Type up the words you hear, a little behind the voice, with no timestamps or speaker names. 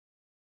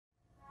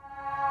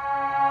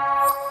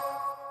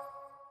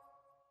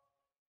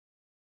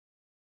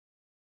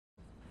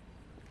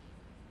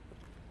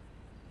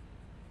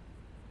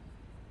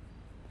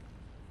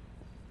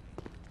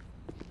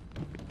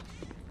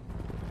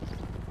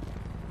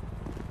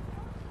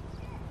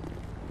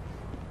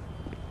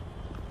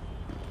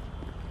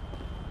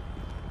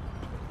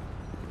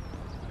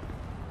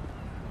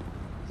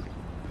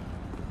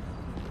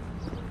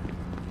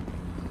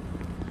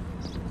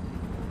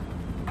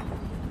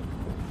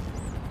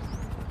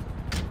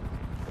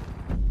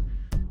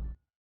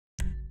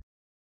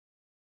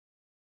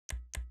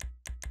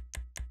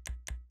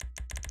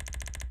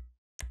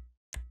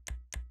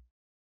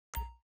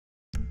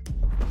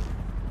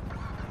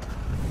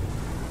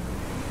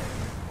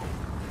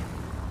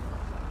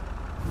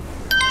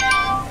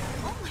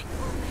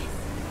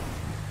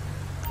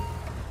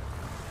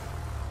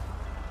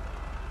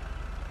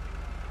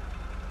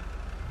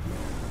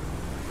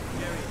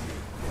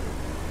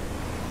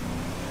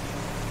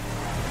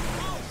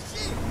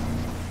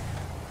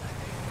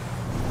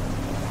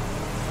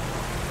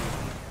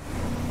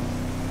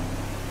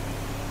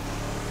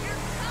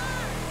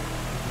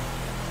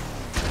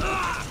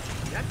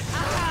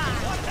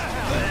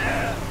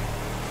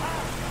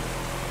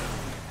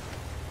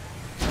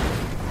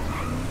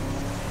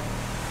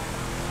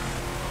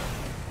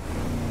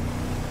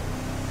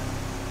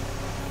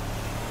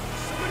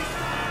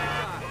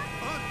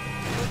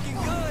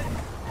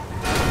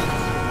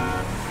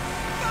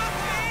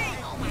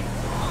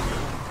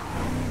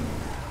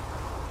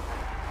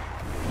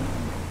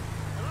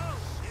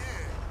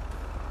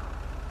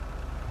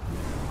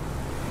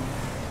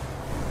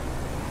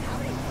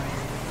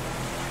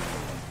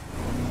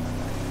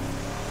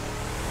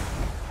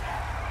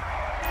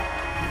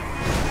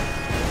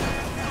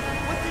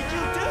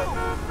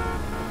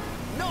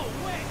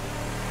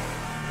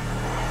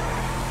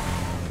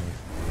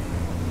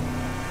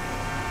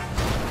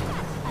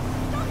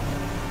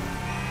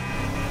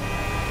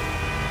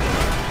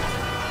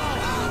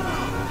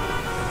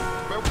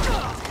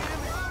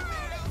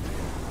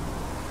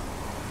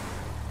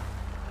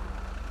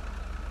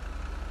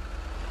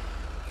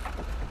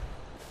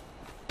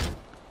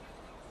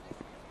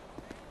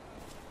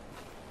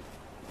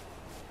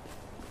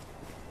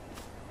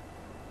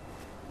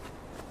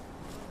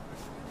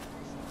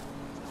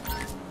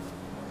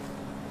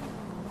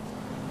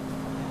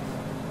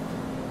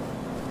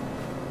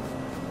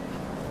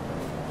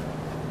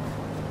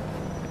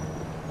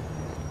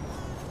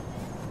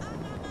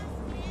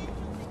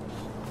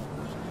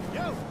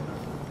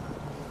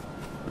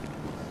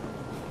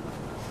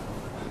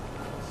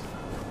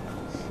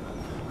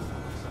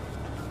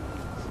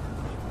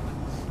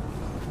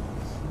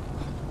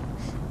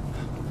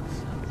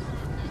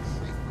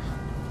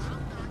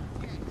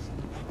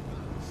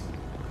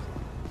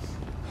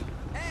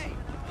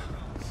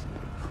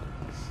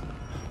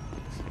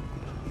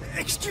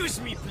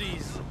Excuse me,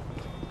 please.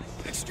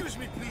 Excuse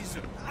me, please.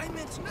 I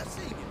meant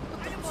nothing.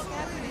 What the fuck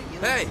happened to you?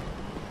 Hey!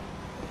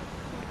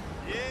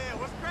 Yeah,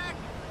 what's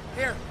cracking?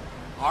 Here.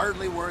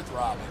 Hardly worth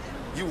robbing.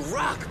 You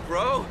rock,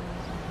 bro!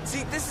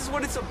 See, this is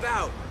what it's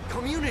about.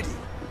 Community.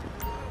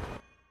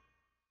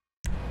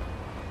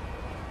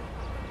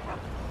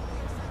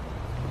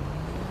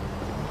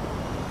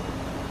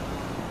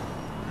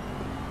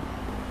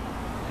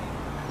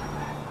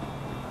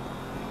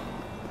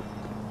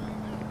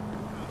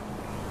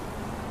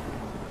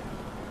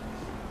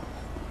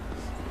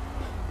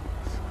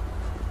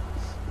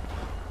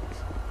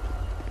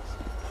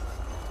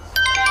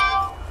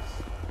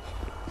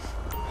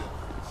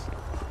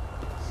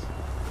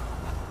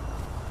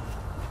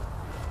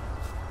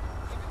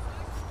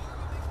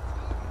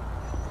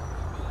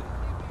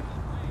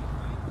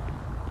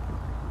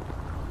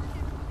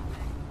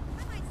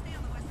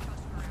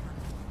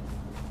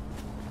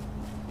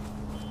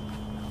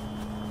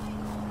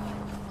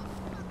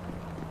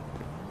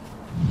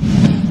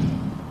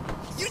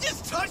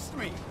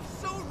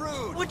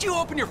 Would you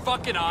open your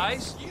fucking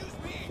eyes? Excuse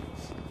me.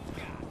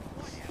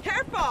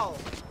 Careful!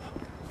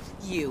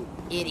 You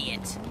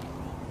idiot.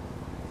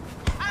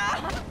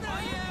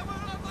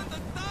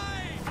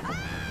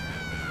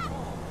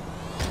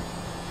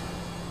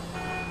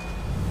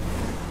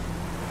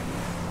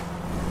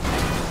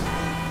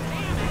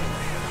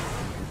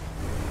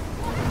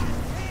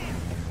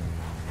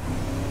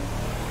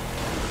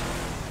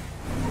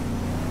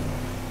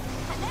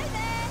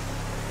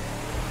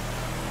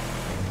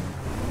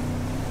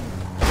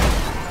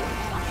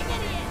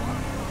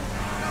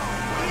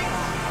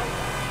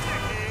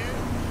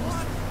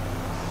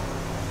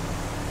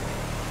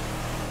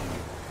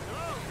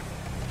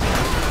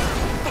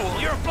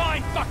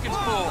 Fucking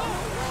fool!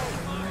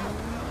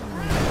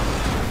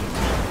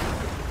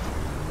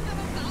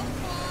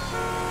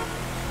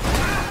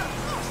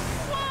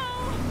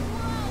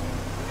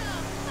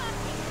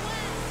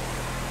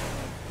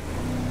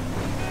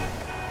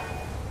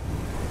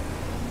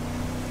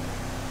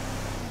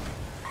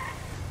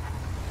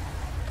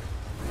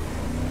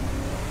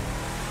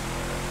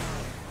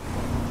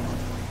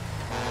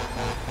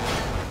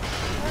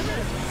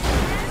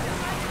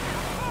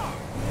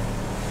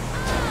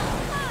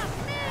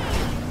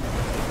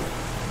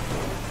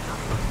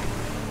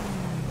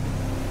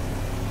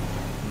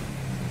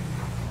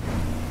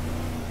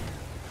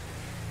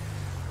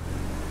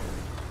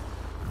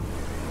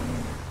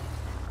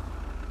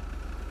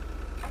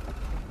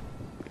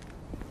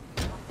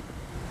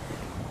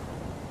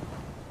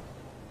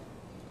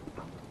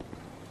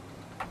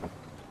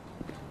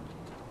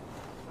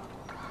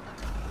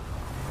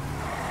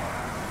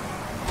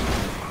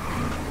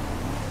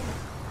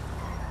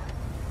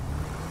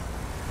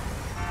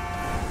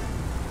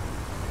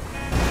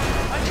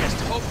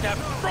 That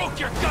broke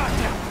your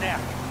goddamn neck!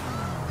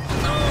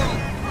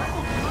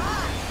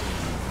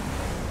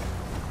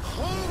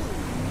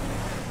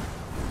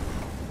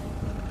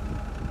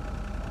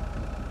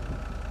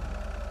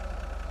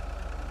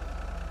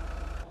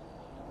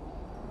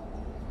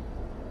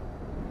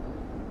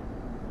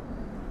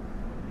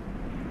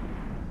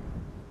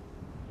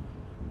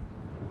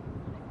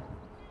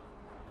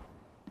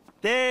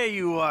 There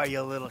you are,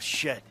 you little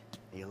shit.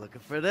 Are you looking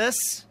for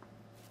this?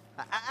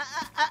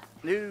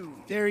 No.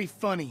 Very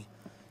funny.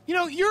 You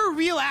know, you're a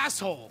real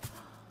asshole.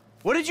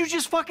 What did you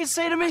just fucking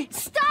say to me?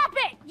 Stop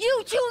it!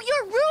 You two,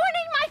 you're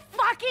ruining my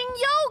fucking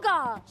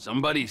yoga!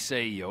 Somebody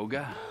say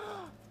yoga?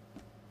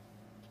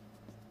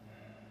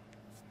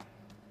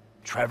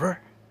 Trevor?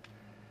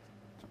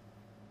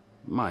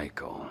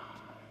 Michael.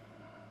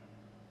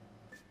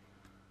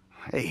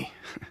 Hey.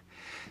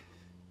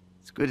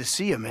 It's good to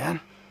see you, man.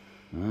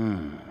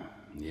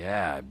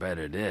 Yeah, I bet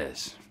it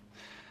is.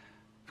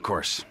 Of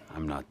course,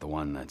 I'm not the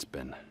one that's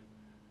been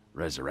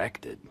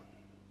resurrected.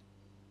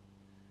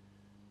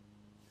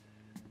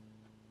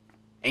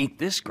 Ain't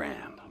this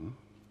grand, huh?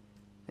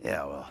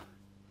 Yeah, well,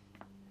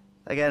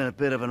 I got in a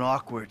bit of an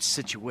awkward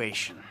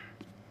situation.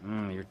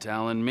 You're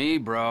telling me,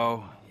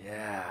 bro.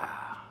 Yeah.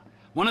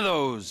 One of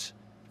those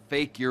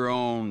fake your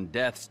own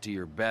deaths to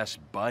your best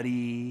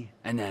buddy,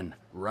 and then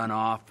run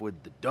off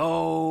with the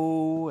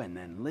dough, and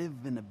then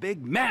live in a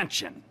big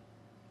mansion.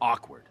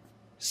 Awkward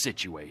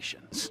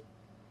situations.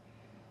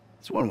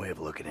 It's one way of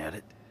looking at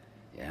it.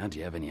 Yeah, do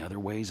you have any other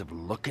ways of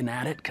looking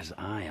at it? 'Cause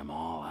I am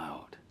all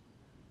out.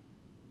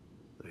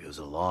 It was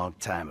a long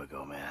time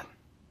ago, man.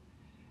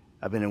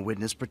 I've been in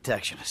witness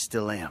protection. I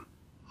still am.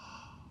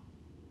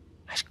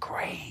 That's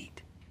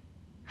great.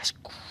 That's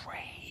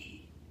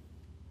great.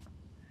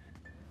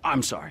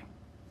 I'm sorry.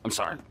 I'm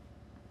sorry.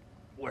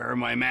 Where are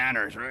my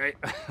manners, right?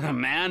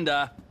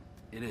 Amanda,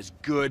 it is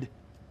good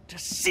to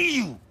see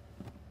you.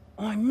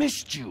 Oh, I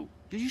missed you.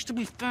 You used to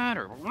be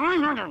fatter.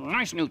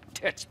 Nice new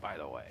tits, by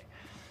the way.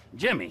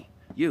 Jimmy,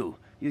 you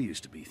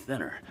used to be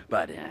thinner,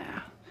 but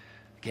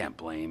can't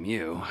blame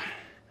you.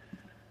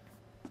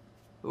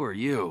 Who are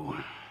you?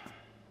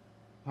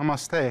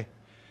 Namaste.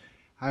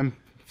 I'm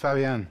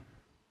Fabian.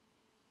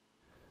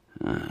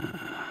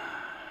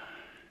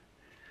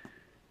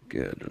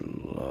 Good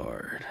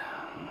Lord.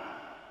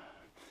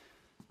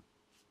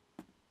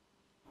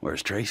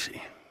 Where's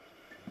Tracy?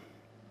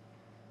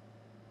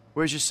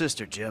 Where's your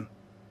sister, Jim?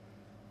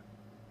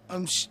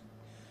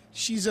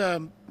 She's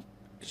trying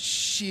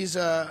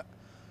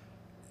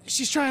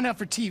out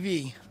for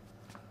TV.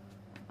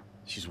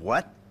 She's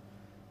what?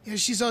 Yeah,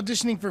 she's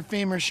auditioning for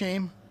Fame or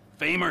Shame.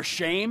 Fame or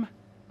shame?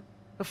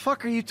 The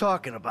fuck are you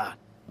talking about?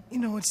 You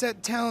know, it's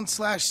that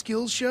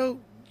talent/skills show.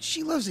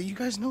 She loves it, you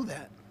guys know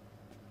that.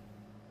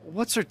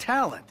 What's her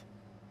talent?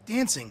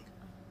 Dancing.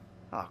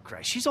 Oh,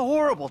 Christ, she's a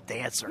horrible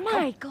dancer.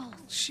 Michael.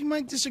 She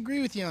might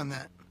disagree with you on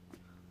that.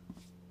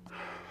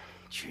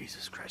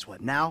 Jesus Christ,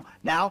 what, now?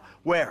 Now?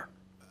 Where?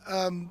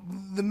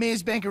 The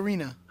Maze Bank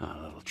Arena. Oh,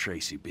 little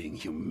Tracy being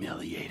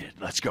humiliated.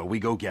 Let's go, we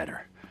go get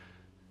her.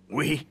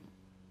 We?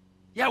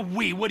 Yeah,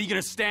 we. What, are you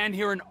gonna stand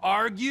here and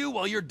argue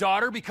while your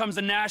daughter becomes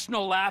a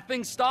national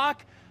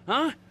laughingstock?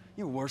 Huh?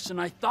 You're worse than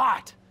I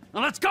thought.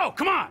 Now let's go,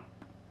 come on!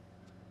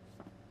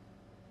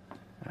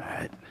 All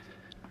right.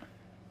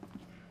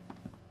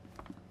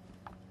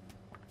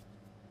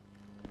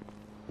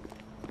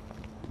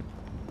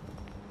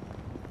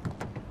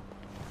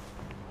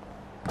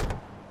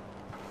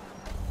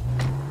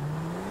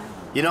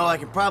 You know, I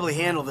can probably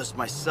handle this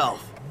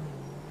myself.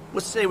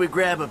 Let's say we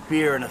grab a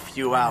beer in a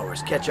few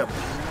hours, catch up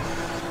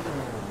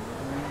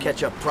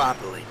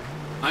properly.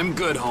 I'm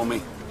good,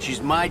 homie.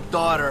 She's my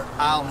daughter,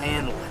 I'll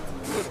handle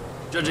it.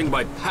 Judging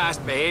by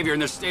past behavior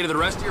and the state of the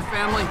rest of your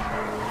family,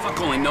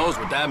 fuck only knows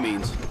what that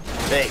means.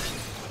 Hey.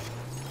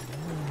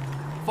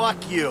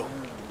 Fuck you.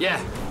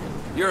 Yeah,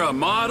 you're a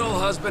model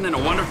husband and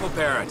a wonderful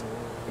parent.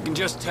 I can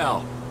just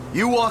tell.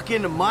 You walk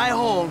into my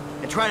home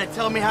and try to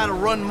tell me how to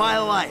run my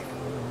life.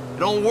 It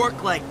don't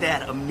work like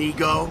that,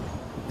 amigo.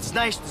 It's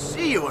nice to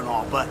see you and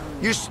all, but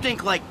you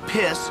stink like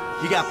piss,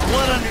 you got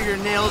blood under your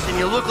nails, and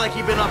you look like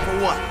you've been up for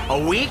what,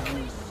 a week?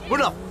 Who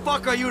the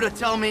fuck are you to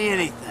tell me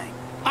anything?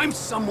 I'm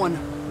someone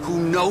who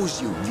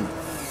knows you, you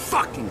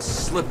fucking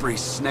slippery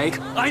snake.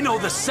 I know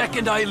the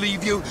second I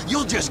leave you,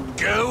 you'll just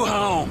go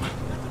home.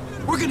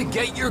 We're gonna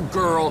get your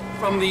girl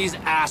from these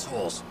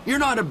assholes. You're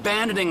not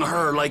abandoning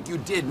her like you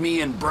did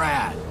me and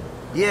Brad.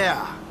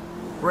 Yeah,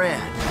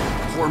 Brad.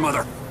 Poor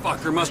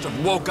motherfucker must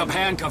have woke up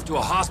handcuffed to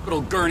a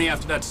hospital gurney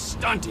after that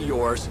stunt of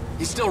yours.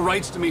 He still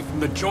writes to me from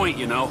the joint,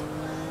 you know.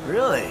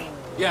 Really?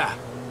 Yeah.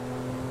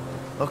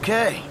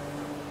 Okay.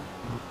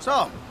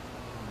 So,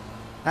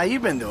 how you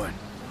been doing?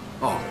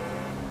 Oh,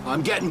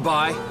 I'm getting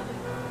by.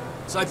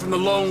 Aside from the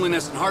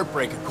loneliness and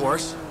heartbreak, of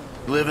course.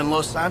 You live in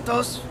Los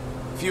Santos?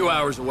 A few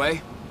hours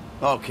away.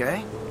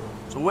 Okay.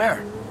 So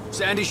where?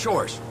 Sandy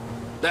Shores.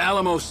 The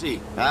Alamo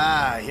Sea.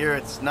 Ah, I hear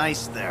it's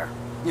nice there.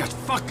 Yeah, it's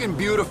fucking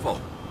beautiful.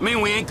 I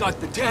mean, we ain't got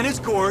the tennis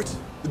courts,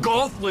 the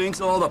golf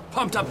links, all the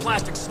pumped-up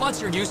plastic sluts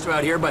you're used to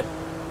out here, but,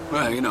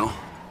 well, you know,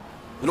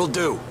 it'll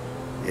do.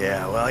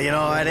 Yeah, well, you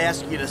know, I'd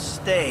ask you to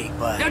stay,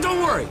 but... Yeah,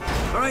 don't worry,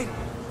 all right?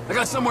 I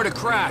got somewhere to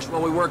crash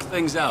while we work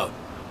things out.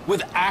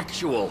 With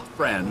actual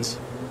friends.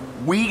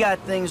 We got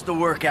things to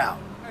work out.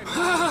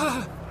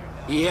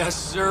 Yes,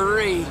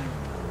 sirree.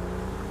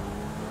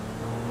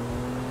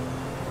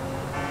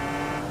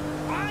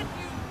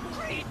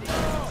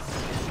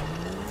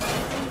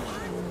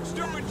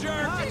 Stupid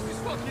jerk! Jesus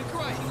fucking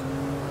Christ!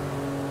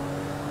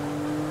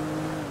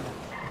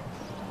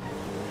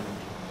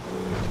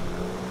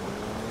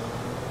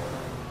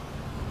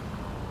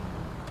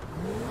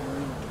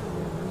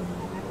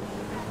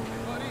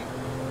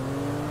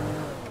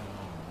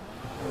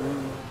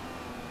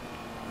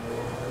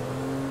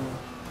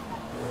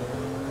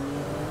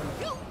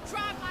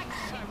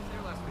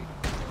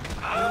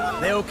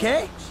 They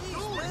okay?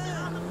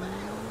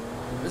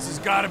 This has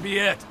got to be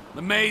it.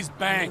 The Maze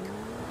Bank.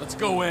 Let's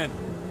go in.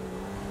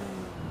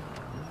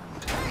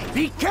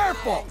 Be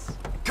careful!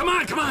 Come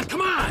on, come on, come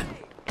on!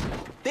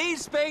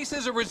 These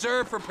spaces are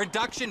reserved for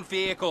production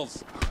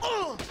vehicles.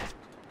 Holy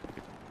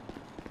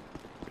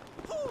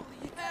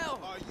hell!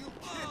 Are you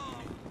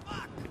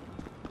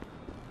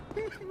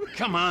kidding me?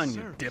 Come on,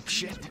 you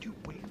dipshit.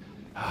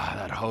 Ah,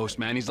 that host,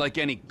 man, he's like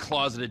any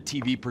closeted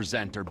TV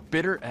presenter.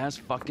 Bitter as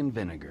fucking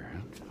vinegar.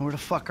 Where the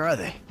fuck are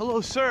they?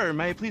 Hello, sir.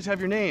 May I please have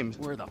your names?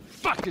 Where the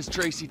fuck is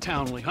Tracy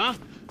Townley, huh?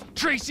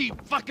 Tracy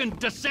fucking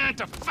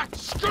DeSanta. Fuck,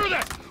 screw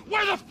this!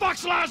 Where the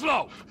fuck's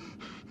Laszlo?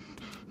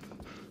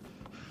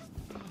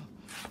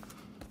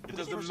 It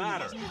doesn't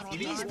matter.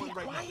 Please be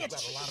quiet.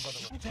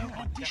 They're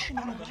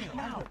auditioning right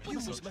now.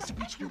 Please,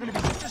 you're gonna be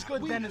just as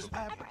good then as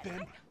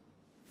Ben.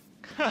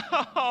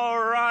 All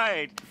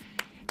right.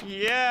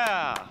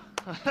 Yeah.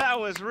 That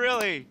was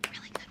really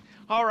good.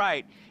 All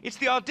right. It's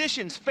the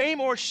auditions,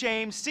 Fame or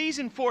Shame,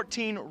 Season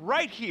 14,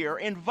 right here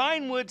in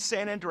Vinewood,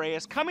 San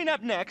Andreas. Coming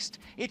up next,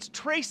 it's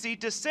Tracy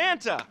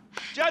DeSanta.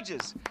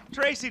 Judges,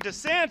 Tracy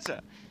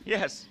DeSanta.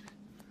 Yes.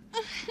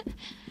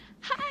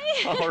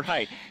 Hi. All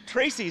right.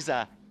 Tracy's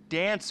a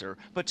dancer,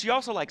 but she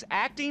also likes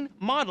acting,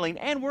 modeling,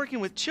 and working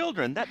with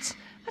children. That's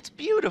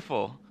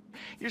beautiful.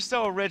 You're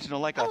so original,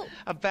 like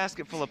a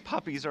basket full of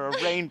puppies or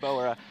a rainbow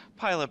or a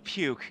pile of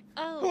puke.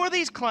 Oh. Who are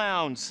these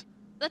clowns?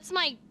 That's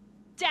my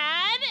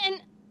dad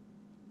and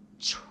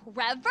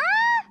Trevor?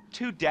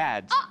 Two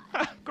dads.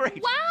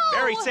 Great. Wow.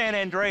 Very San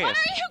Andreas. What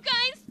are you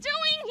guys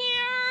doing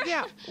here?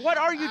 Yeah, what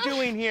are you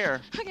doing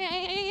here?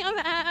 Okay, I'm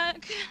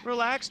back.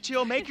 Relax,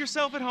 chill, make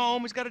yourself at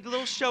home. He's got a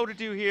little show to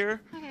do here.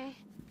 Okay.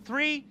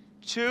 3,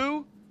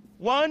 2,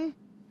 1.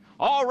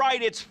 All right,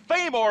 it's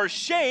fame or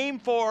shame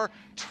for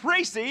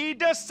Tracy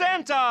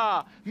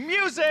DeSanta.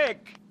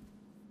 Music!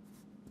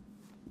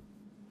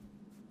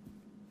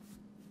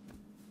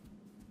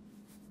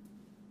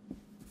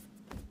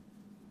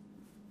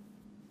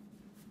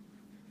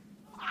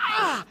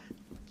 Ah!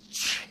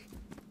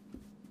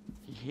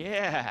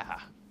 Yeah.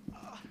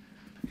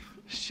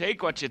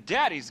 Shake what your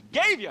daddies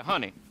gave you,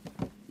 honey.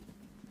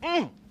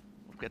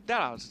 Look at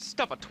that. I'll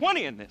stuff a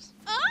 20 in this.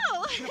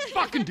 Oh!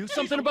 Fucking do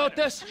something about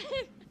this.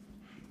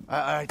 All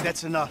right,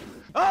 that's enough.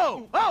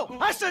 Oh!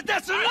 I said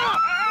that's enough!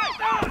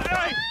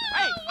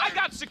 Hey, I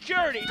got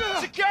security.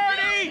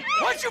 Security!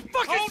 What'd you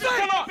fucking Hold it, say?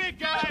 come on. Big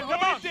guy,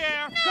 hold it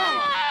there.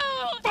 Come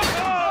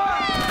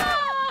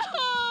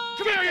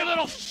Come here, you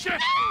little shit.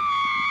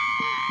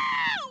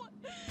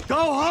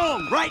 Go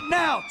home right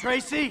now,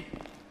 Tracy.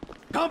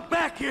 Come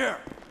back here.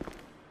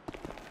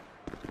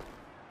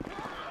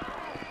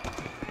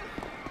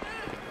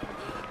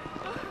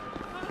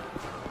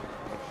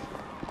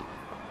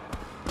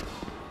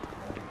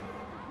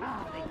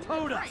 They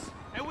towed us.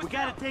 We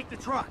gotta take the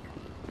truck.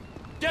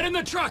 Get in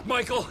the truck,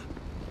 Michael. What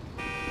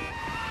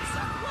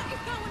is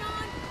going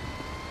on?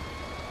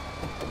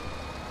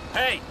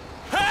 Hey!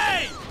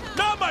 Hey!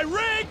 Not my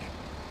rig!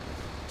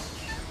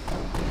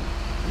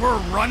 We're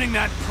running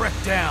that prick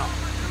down.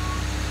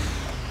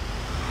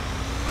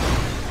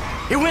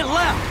 He went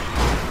left.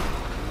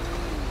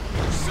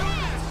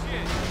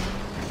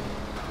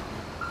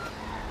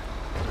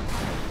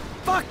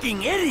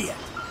 Fucking idiot.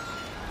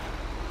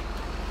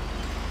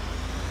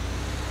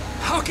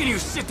 How can you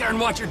sit there and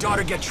watch your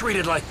daughter get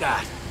treated like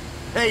that?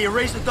 Hey, you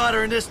raise a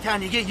daughter in this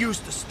town, you get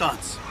used to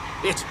stunts.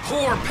 It's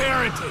poor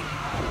parenting.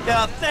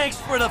 Yeah, thanks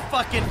for the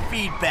fucking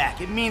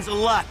feedback. It means a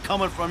lot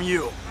coming from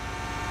you.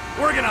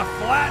 We're gonna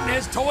flatten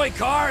his toy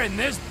car in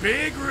this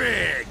big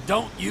rig.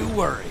 Don't you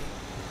worry.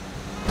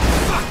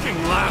 Fucking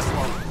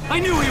Laszlo. I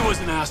knew he was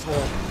an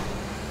asshole.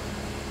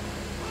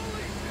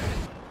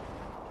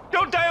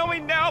 Don't die on me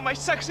now, my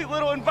sexy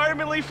little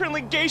environmentally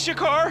friendly geisha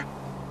car.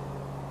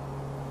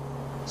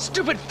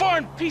 Stupid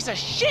foreign piece of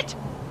shit!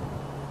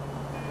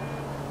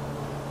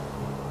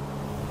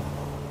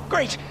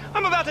 Great!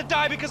 I'm about to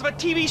die because of a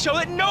TV show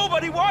that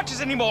nobody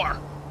watches anymore!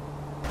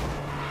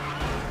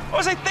 What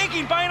was I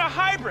thinking, buying a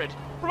hybrid?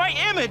 For my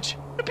image?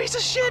 A piece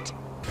of shit!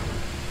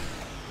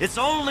 It's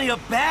only a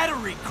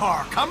battery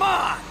car, come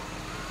on!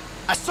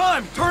 I saw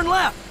him turn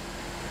left!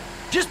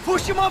 Just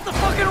push him off the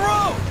fucking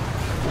road!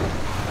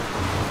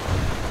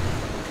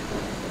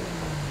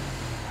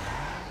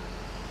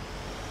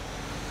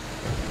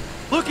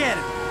 Look at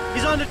him!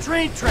 He's on the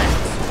train tracks!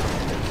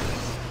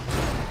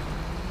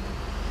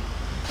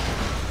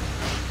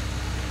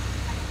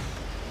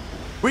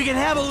 We can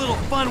have a little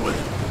fun with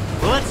him,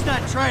 but let's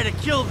not try to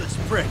kill this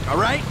prick, all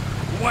right?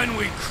 When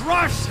we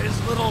crush his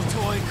little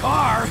toy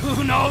car,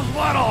 who knows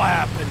what'll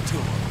happen to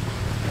him?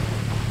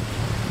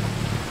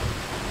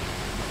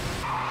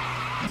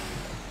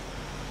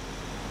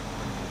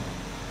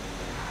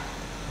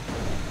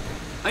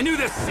 I knew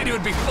this city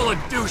would be full of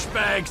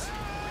douchebags.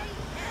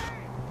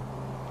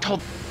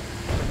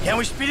 Can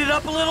we speed it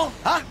up a little,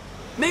 huh?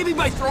 Maybe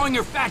by throwing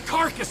your fat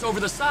carcass over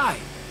the side.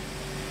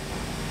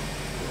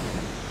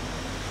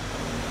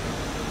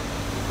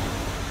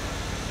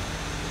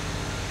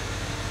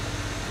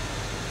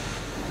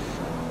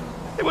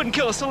 They wouldn't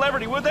kill a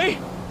celebrity, would they?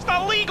 It's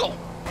not legal!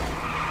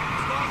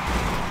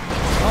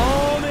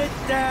 Calm it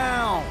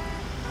down!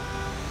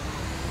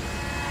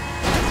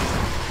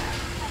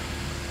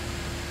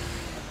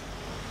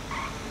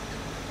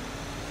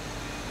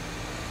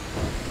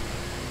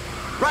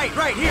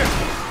 Right here!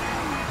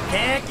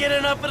 Can't get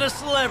enough of the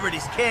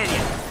celebrities, can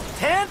you?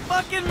 10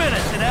 fucking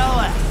minutes in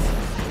LS!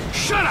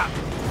 Shut up!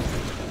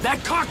 That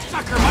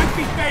cocksucker might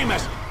be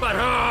famous, but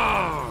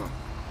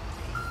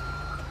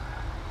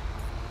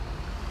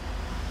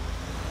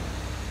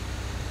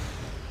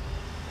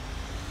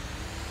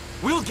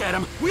We'll get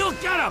him! We'll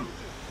get him!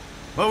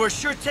 Well, we're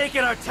sure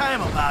taking our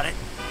time about it.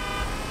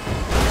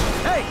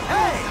 Hey!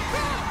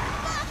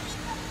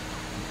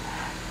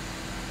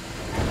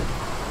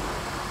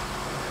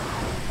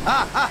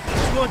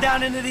 Let's go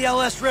down into the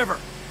LS River.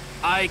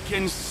 I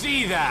can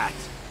see that.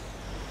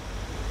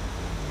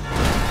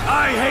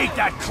 I hate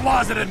that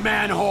closeted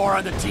man whore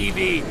on the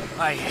TV.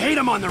 I hate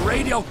him on the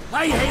radio.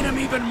 I hate him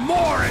even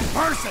more in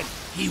person.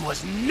 He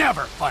was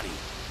never funny.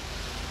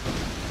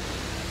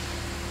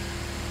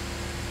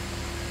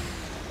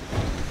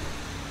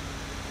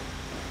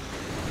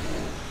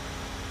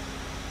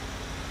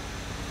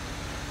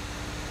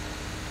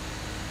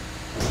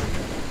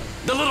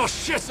 The little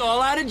shit's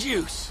all out of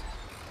juice.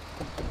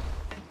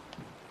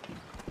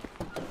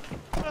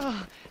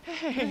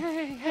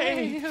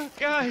 Hey,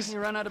 guys. You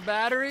run out of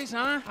batteries,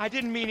 huh? I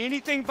didn't mean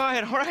anything by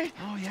it, all right?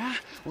 Oh, yeah?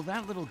 Well,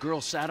 that little girl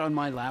sat on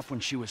my lap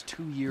when she was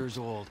 2 years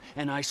old,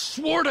 and I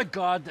swore to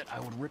God that I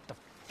would rip the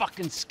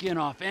fucking skin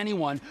off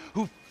anyone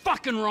who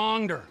fucking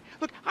wronged her.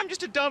 Look, I'm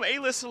just a dumb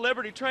A-list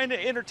celebrity trying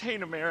to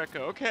entertain America,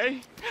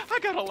 okay? I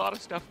got a lot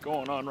of stuff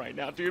going on right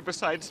now, dude,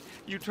 besides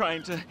you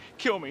trying to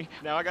kill me.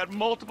 Now, I got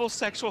multiple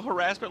sexual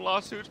harassment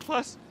lawsuits,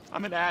 plus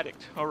I'm an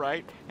addict, all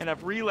right? And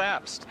I've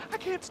relapsed. I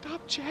can't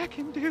stop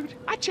jacking, dude.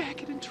 I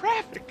jack it in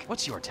traffic.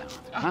 What's your talent,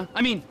 huh?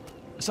 I mean,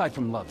 aside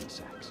from love and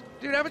sex.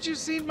 Dude, haven't you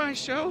seen my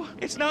show?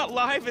 It's not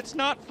live, it's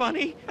not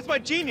funny. That's my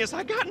genius.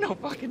 I got no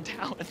fucking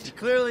talent.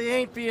 Clearly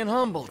ain't being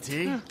humble,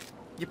 T.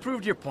 You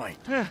proved your point.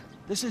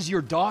 This is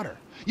your daughter.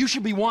 You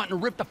should be wanting to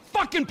rip the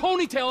fucking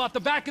ponytail off the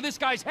back of this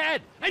guy's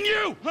head. And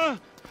you!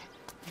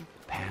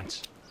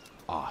 Pants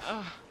off.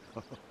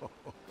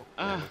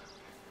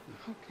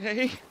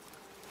 Okay.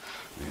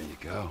 There you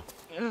go.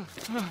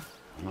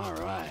 All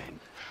right.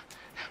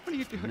 What are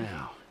you doing?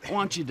 Now, I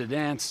want you to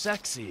dance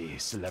sexy,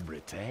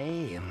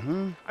 celebrity. I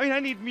mean, I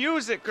need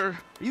music or... Are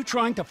you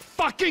trying to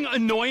fucking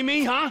annoy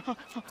me, huh?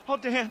 I'll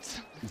dance.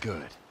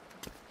 Good.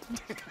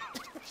 The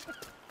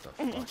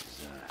fuck is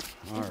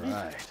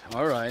that?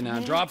 All right, now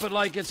drop it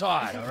like it's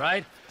hot, all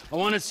right? I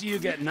want to see you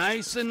get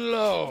nice and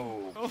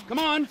low. Come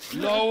on,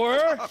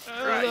 lower,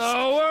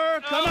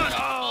 lower, come on.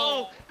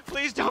 Oh,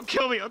 please don't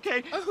kill me,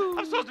 okay?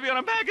 I'm supposed to be on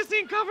a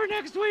magazine cover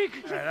next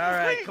week. All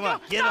right, Please, come on,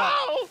 no, get no!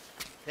 up.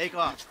 Take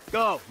off.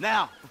 Go,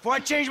 now, before I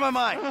change my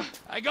mind.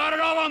 I got it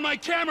all on my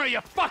camera,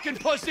 you fucking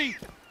pussy.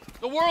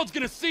 The world's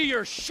gonna see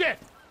your shit.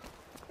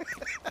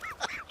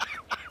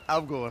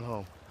 I'm going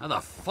home. How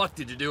the fuck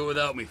did you do it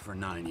without me for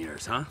 9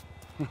 years, huh?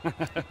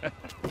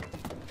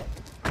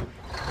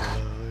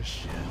 Oh,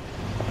 shit.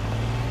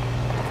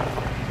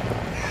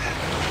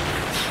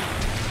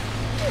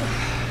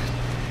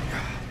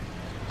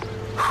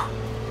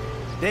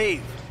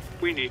 Dave.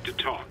 We need to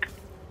talk.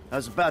 I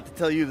was about to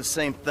tell you the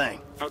same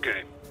thing.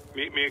 Okay.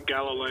 Meet me at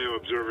Galileo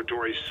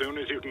Observatory as soon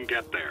as you can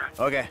get there.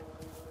 Okay.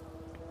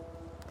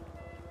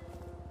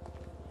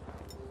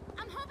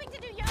 I'm hoping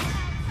to do yoga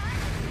outside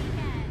this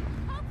weekend.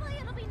 Hopefully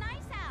it'll be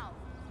nice out.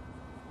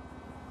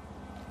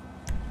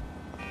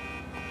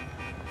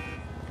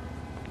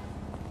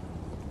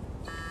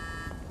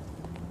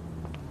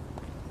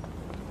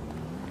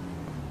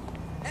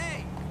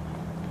 Hey!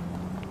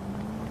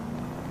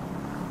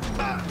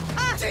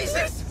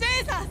 Jesus!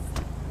 Jesus!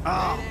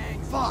 Oh,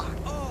 fuck.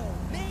 Oh,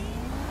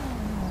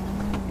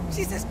 man!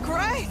 Jesus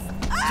Christ!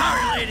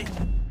 Sorry, lady.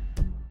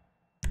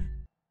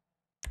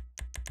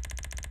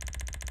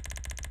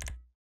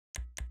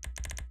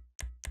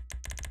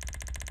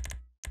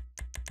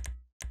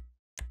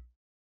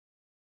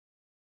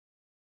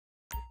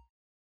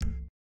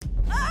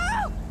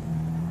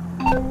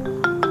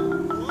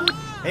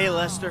 Hey,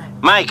 Lester.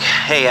 Mike,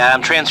 hey,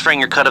 I'm transferring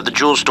your cut of the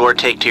jewel store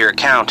take to your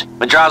account.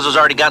 Madrazo's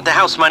already got the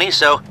house money,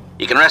 so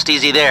you can rest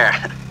easy there.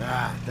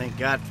 Ah, thank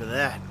God for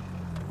that.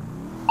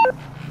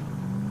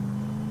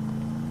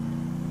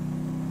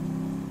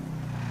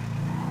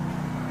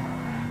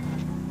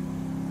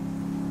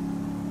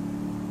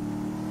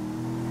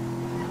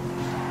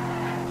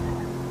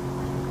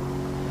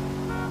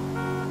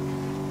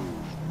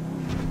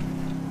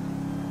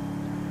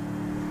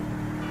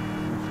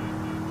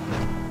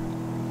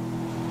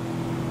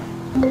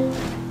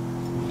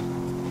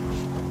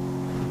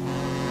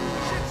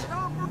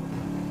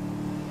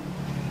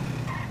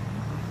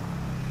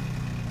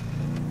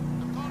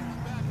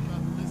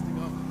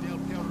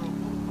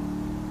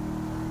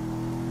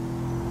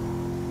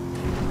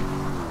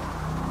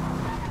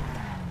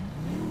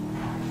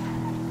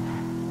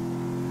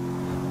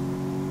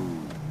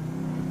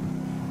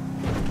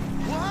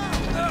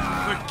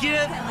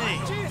 Forget me.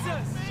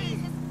 Jesus!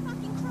 Jesus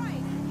fucking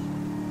Christ.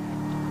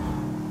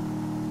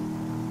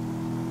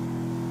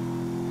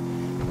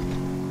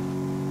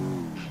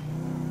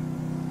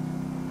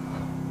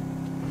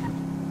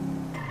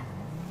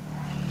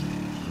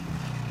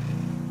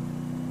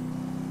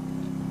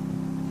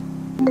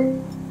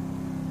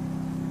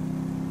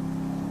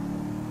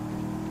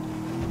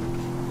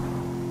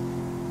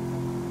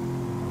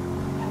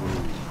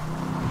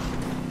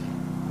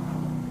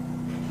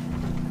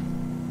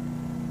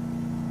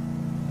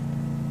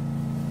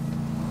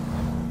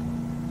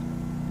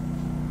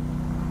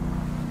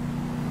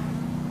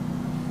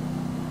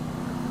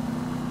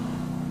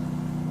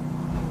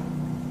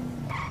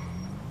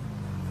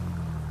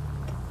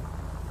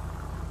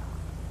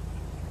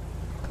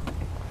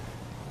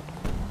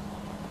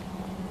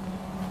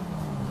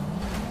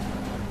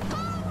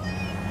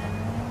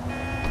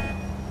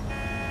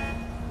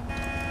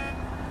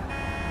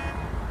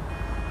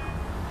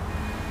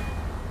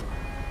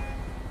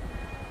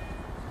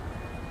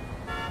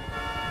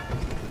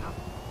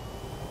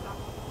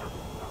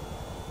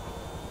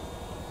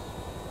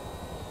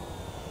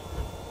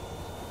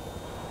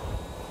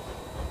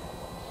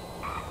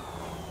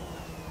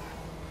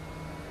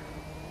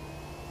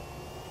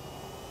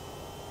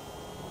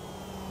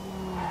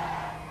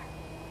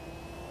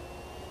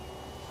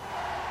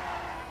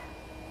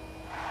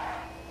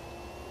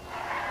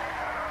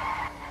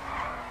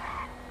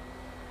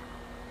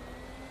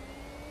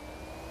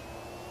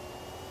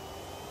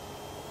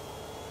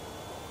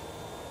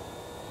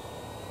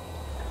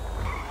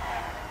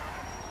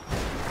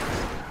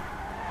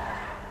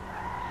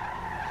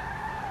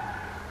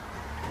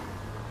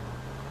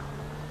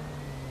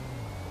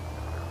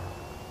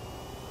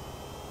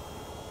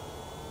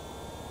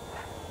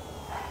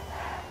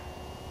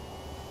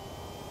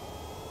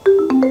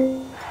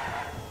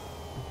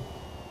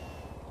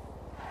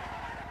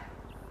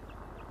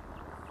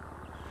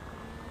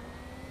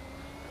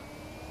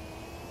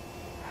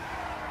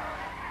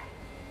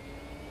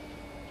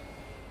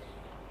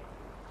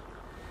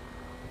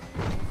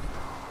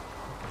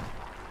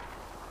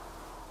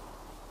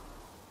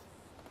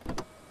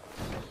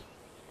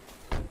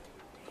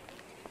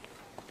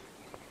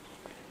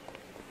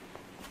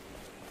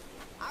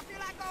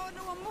 going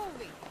to a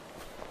movie.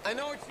 I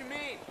know what you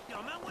mean.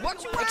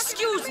 What you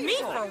Excuse me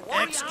for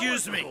what?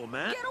 Excuse me. Get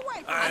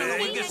away from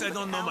I guess I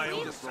don't know my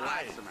own Just style.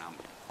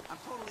 I'm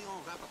totally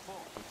on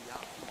rapport with the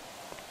outfit.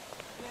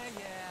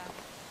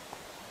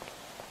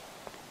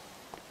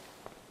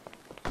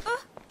 Yeah.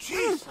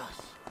 Jesus.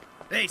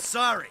 Hey,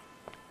 sorry.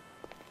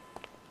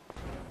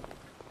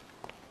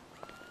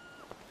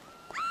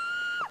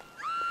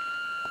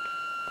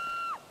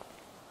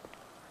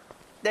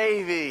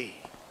 Davey,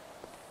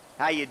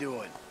 how you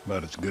doing?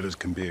 About as good as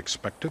can be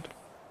expected.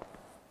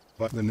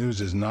 But the news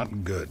is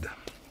not good.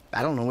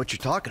 I don't know what you're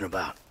talking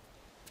about.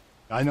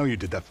 I know you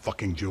did that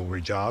fucking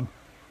jewelry job.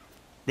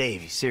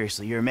 Davey,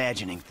 seriously, you're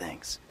imagining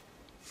things.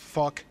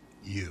 Fuck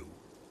you.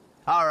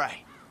 All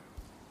right.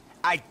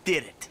 I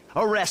did it.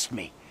 Arrest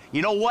me.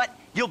 You know what?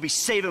 You'll be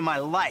saving my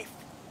life.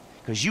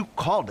 Because you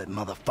called it,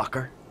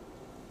 motherfucker.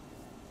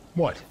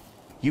 What?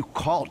 You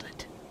called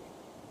it.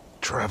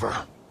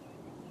 Trevor.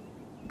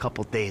 A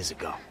couple days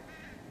ago.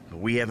 But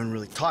we haven't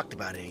really talked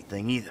about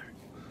anything either.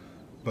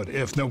 But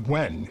if, no,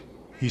 when,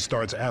 he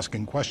starts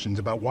asking questions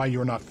about why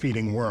you're not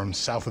feeding worms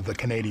south of the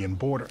Canadian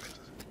border.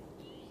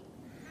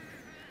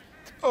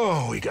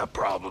 Oh, we got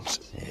problems.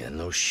 Yeah,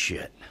 no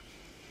shit.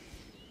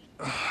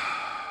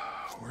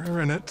 We're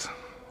in it.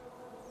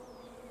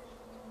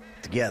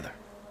 Together.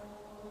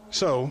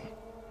 So,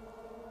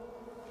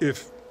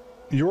 if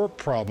your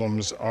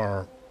problems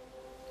are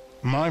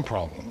my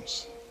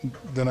problems,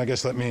 then I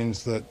guess that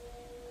means that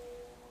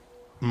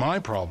my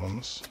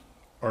problems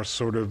are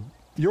sort of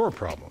your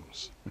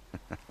problems.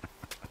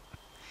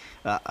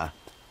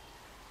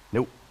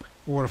 Nope.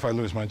 What if I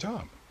lose my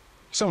job?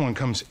 Someone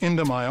comes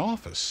into my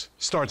office,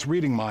 starts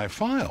reading my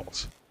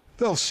files.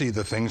 They'll see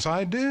the things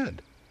I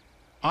did.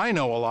 I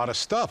know a lot of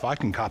stuff. I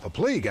can cop a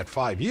plea, get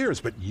 5 years,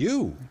 but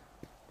you...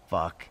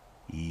 Fuck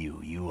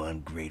you, you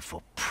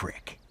ungrateful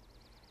prick.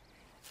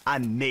 I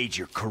made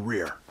your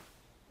career.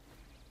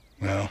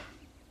 Well,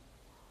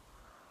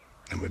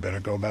 then we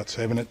better go about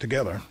saving it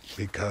together,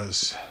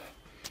 because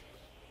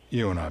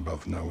you and I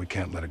both know we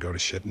can't let it go to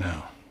shit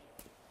now.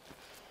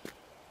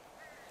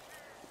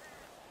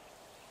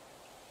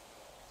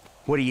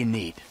 What do you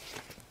need?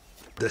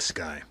 This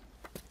guy,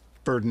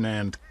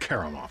 Ferdinand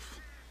Karamov.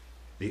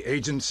 The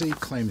agency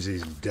claims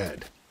he's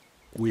dead.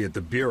 We at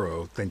the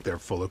Bureau think they're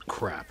full of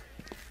crap.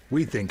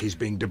 We think he's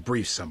being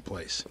debriefed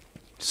someplace.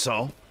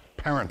 So?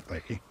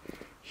 Apparently,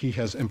 he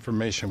has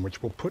information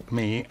which will put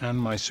me and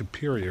my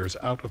superiors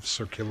out of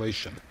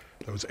circulation.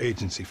 Those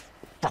agency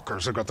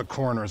fuckers have got the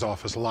coroner's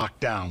office locked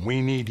down.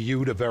 We need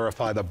you to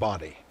verify the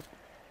body.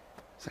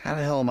 So how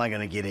the hell am I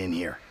gonna get in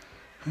here?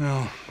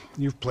 Well,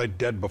 you've played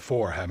dead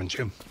before, haven't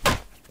you?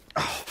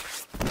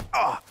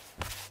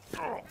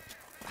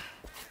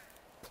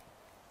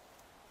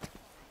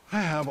 I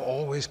have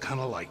always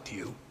kind of liked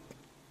you.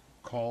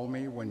 Call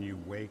me when you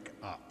wake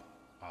up.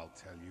 I'll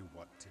tell you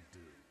what to do.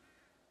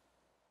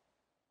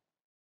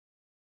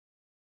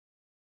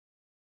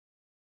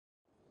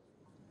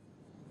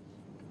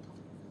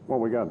 What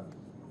we got?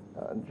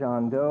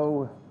 John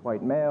Doe,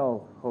 white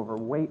male,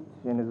 overweight,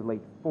 in his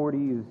late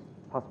 40s,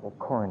 possible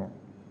coronary.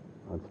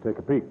 Let's take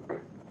a peek.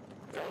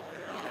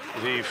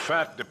 The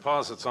fat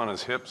deposits on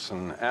his hips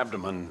and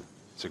abdomen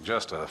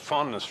suggest a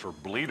fondness for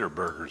bleeder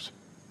burgers.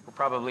 We're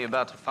probably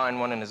about to find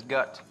one in his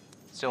gut,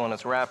 still in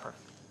its wrapper.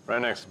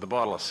 Right next to the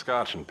bottle of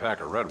scotch and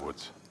pack of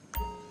redwoods.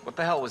 What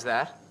the hell was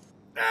that?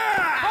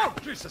 Oh,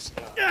 Jesus!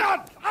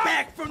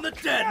 Back from the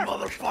dead,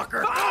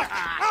 motherfucker!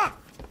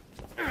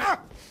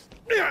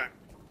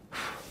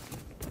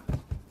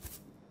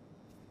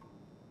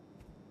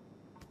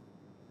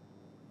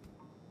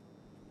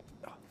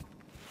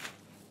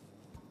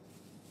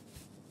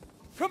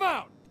 Come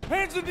out!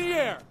 Hands in the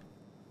air!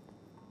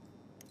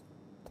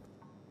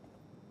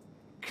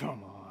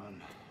 Come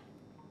on.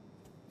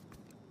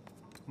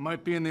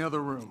 Might be in the other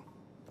room.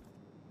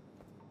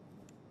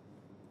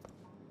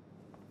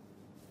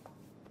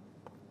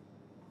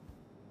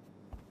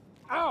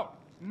 Out!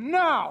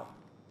 Now!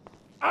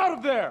 Out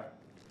of there!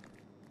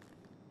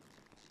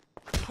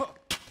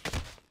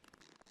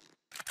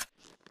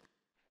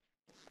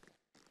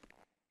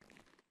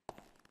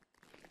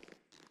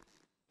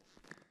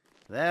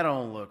 That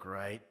don't look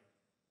right.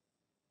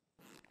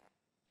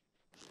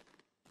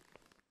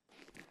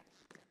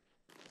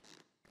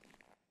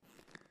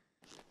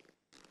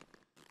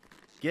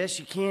 Guess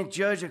you can't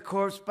judge a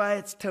corpse by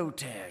its toe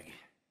tag.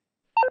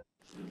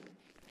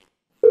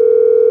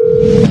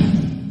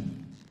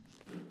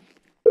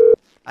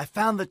 I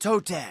found the toe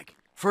tag.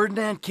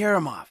 Ferdinand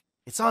Karamov.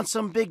 It's on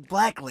some big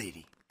black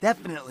lady.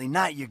 Definitely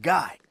not your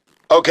guy.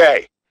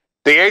 Okay.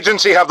 The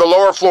agency have the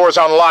lower floors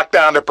on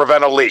lockdown to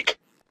prevent a leak.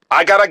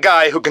 I got a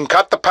guy who can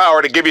cut the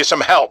power to give you some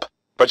help,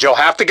 but you'll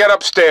have to get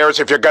upstairs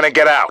if you're gonna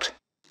get out.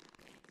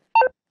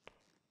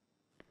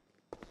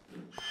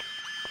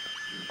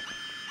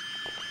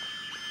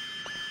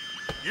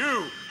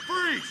 You!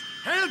 Freeze!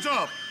 Hands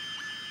up!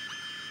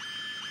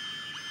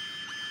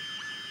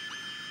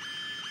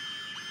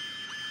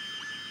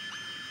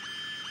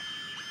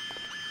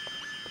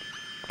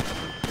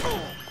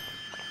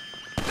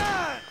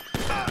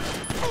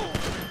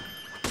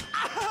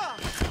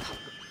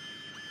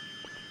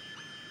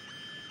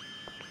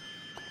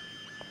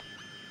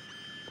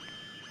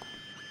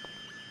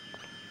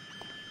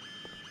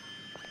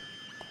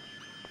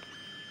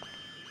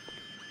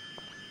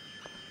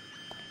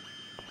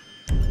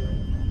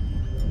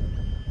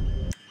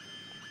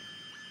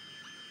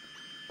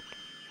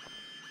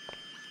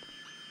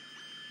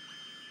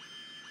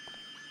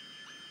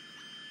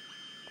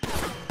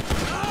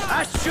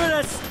 I should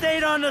have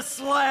stayed on the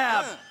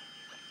slab!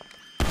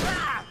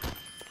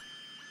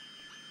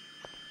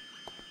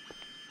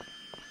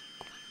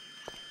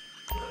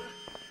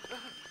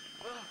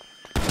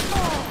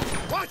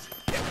 Watch!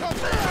 It comes!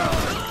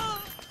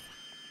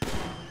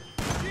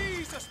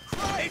 Jesus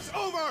Christ! It's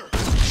over!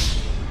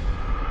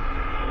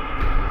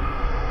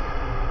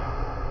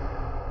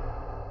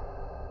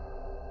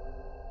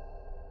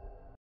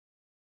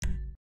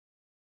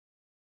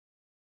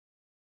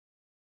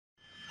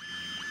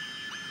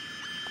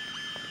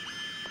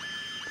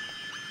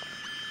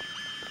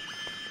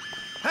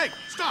 Hey,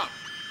 stop!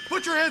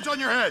 Put your hands on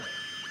your head!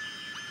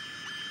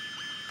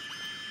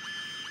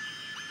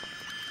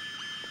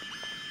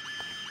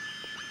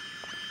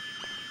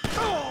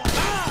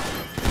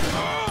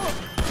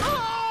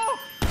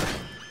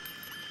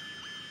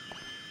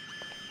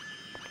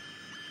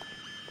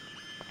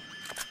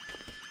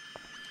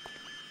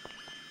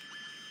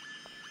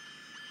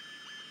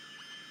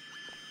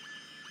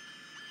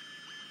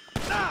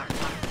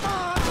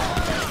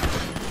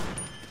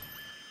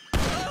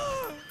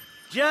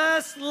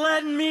 Just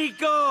let me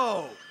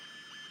go!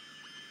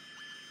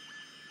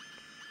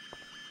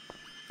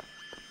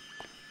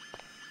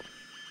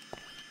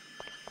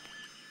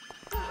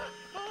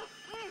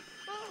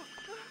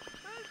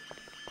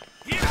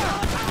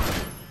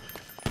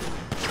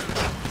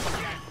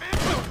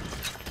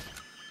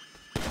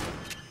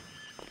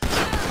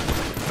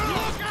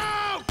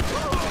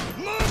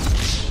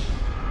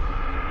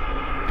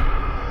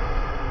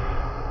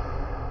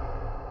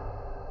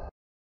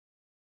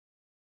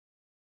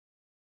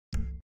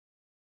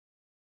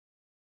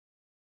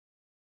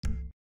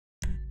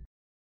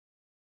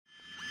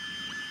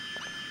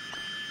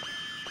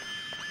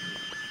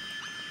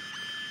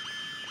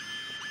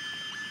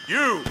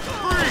 You!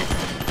 Freeze!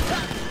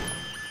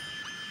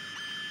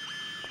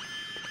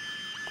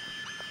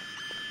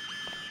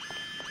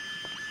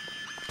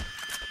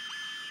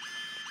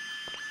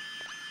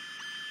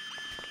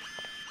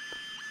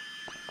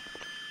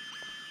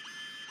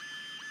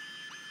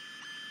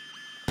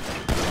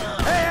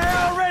 Hey,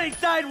 I already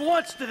died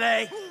once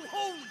today!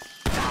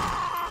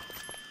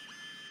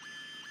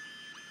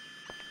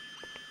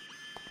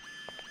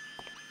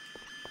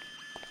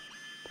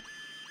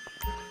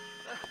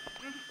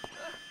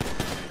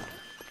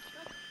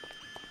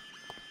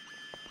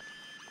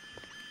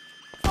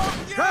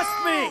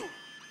 Trust me!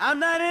 I'm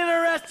not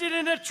interested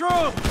in the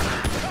truth!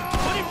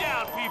 Put him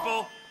down,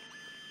 people!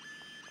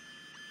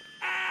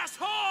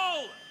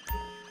 Asshole!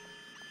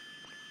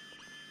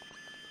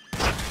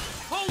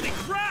 Holy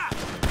crap!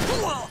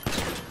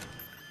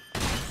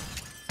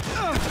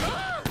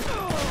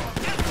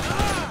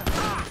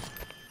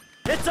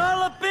 It's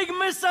all a big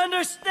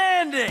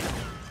misunderstanding!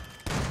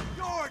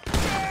 You're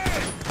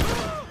dead!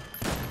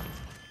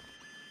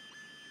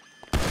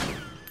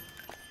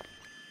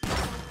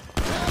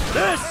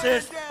 This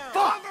is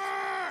fuck!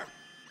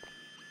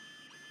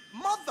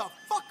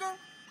 Motherfucker!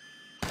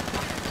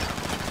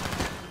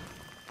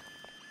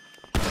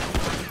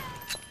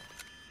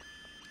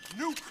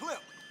 New clip!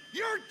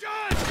 You're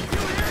done! You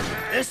hear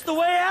me? This the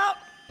way out?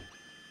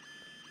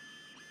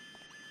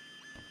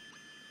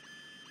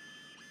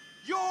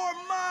 You're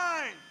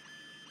mine!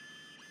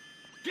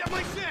 Get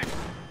my six!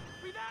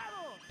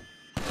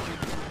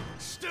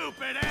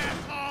 Stupid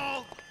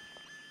asshole!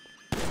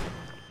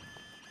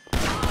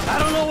 I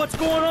don't know what's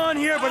going on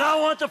here, but I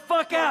want the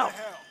fuck out!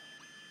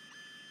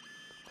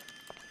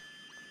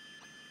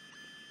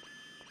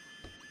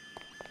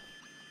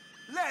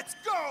 Let's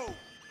go!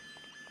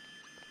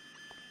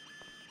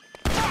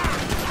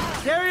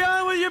 Carry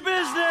on with your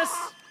business!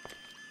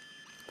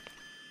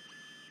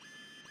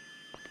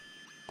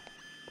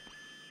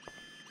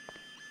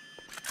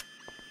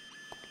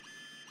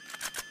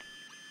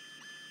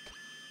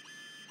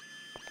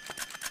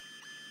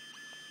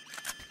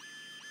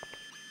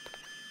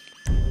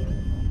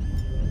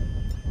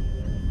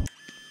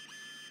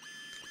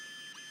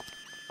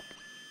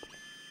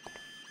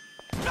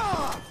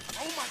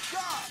 Oh my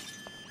god!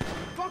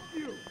 Fuck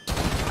you!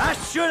 I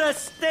should have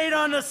stayed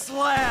on the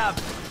slab!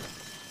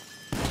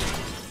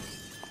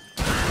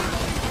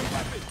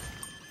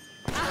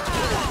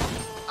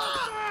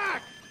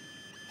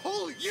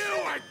 Holy shit! You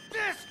are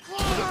this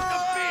close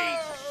to being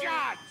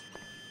shot!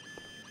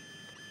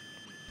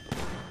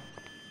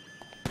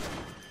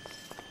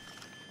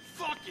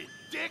 Fucking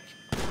dick!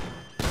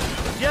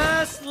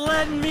 Just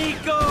let me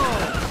go!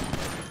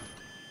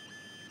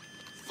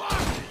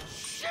 Fucking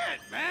shit,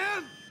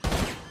 man!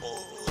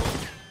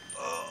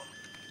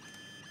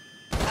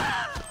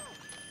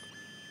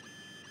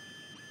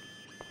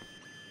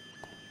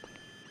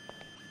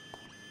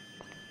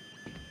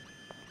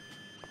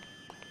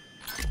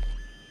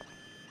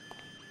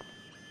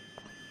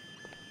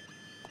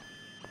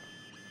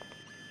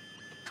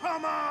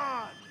 Come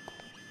on!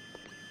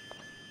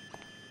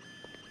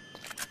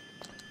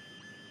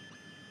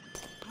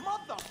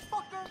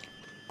 Motherfucker!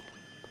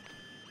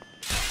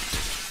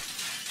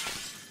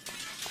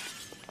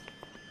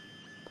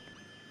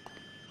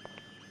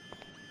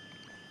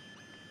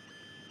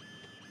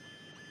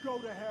 Go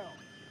to hell.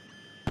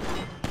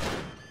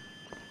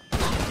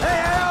 Hey,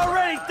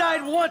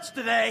 once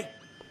today.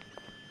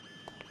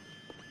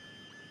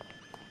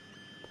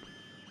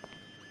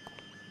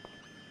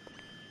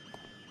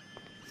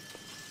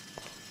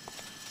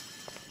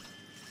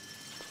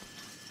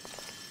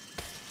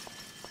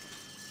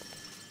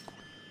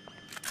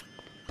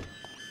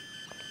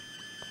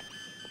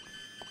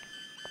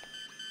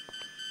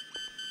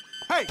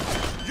 Hey,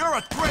 you're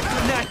a threat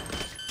to net.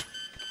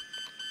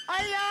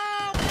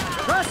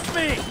 Trust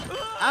me,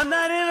 I'm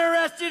not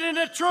interested in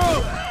the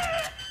truth.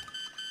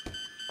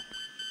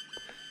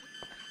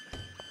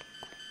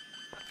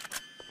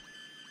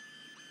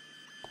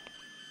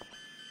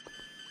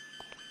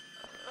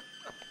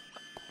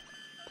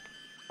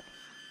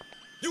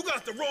 You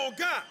got the wrong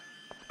guy.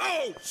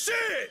 Oh,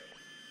 shit!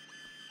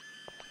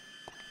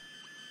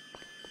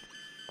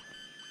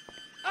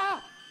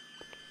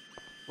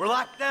 We're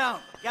locked down.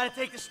 Gotta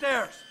take the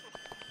stairs.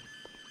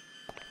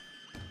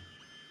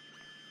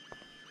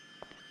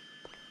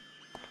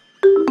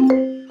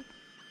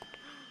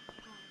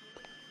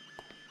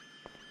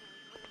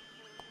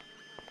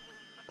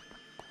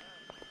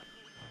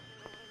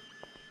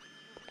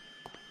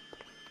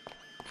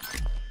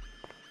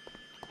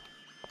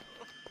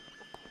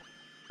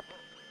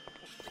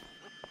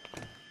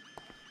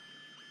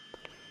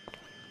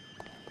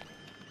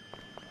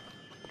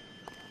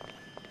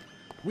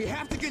 We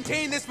have to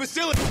contain this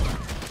facility!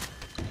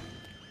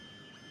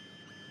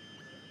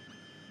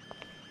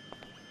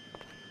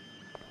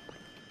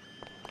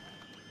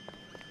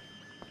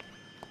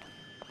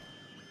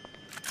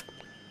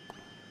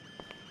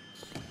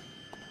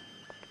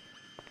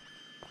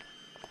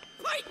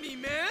 Fight me,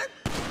 man!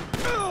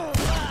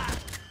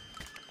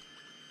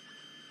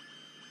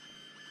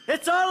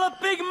 It's all a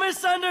big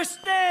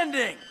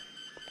misunderstanding.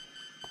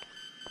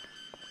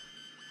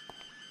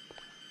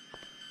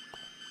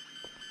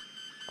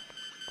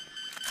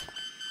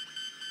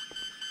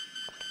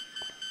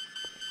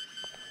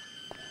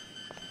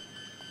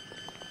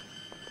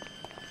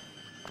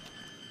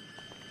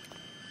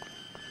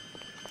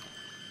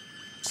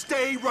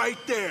 Stay right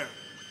there.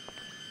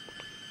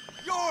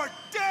 You're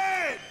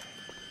dead!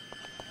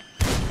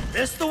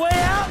 This the way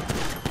out?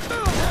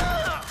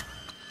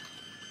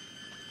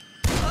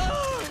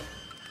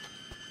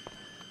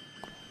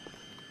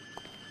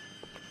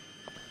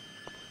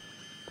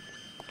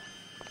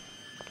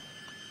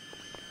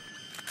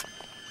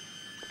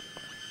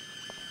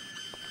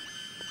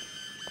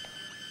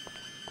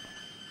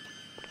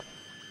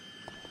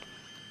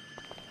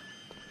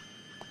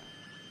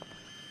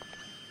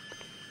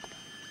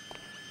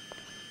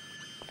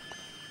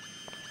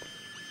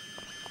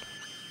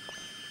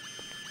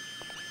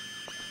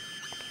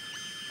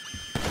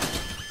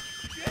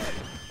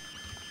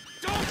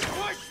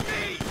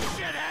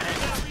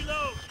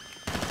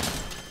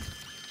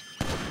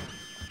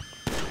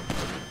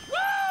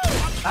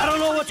 I don't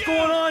know what's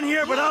going on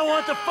here, but I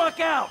want the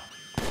fuck out!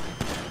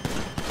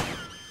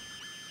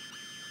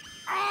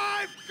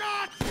 I've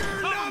got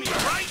your number!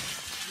 Right?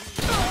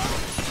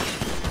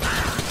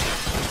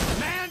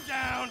 Man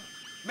down!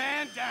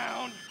 Man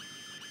down!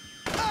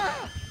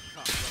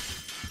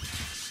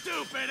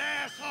 Stupid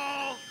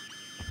asshole!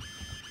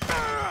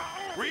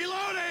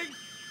 Reloading!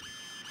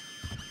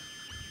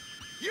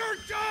 You're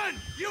done!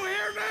 You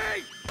hear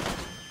me?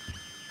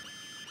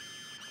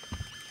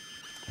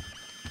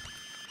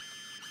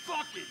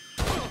 Fuck it!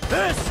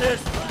 This is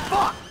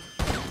fucked!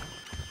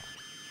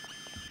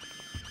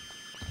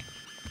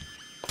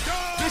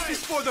 This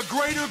is for the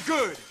greater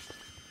good!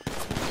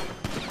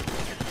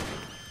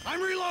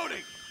 I'm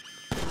reloading!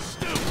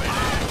 Stupid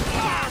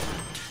ass!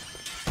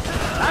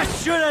 I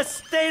should have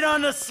stayed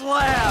on the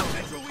slab!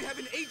 Metro, we have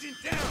an agent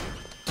down!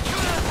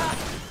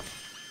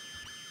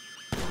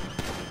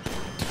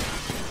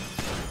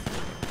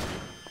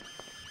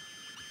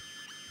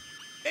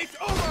 It's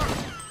over!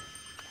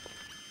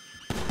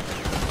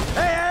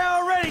 Hey, I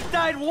already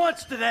died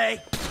once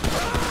today!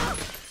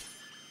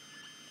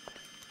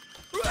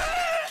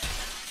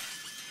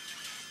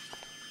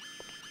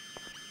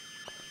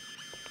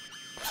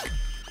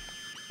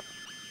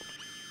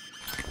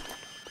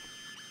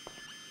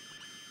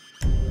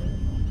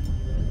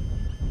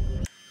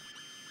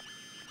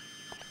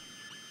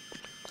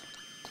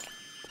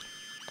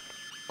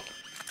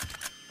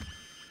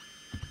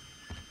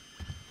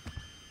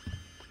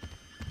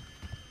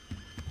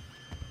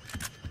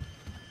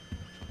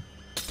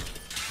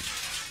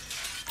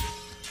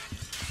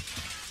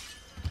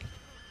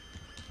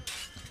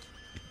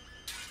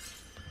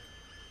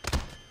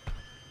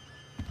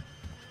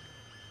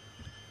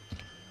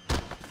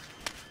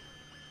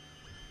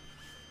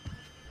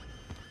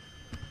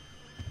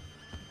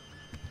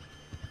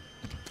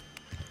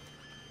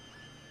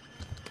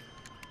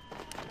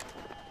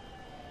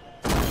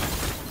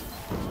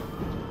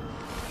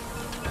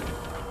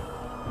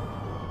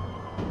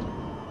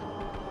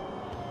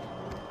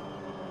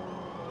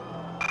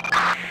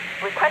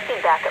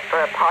 Requesting backup for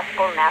a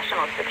possible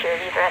national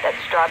security threat at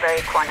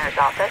Strawberry Corner's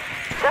office.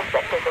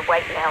 Suspect is a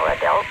white male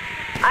adult.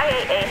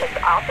 IAA has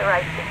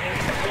authorized the use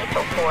of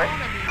lethal force.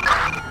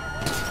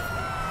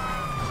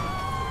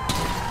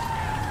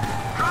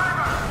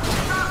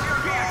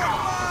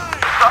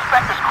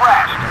 Suspect has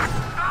crashed.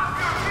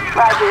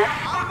 Roger.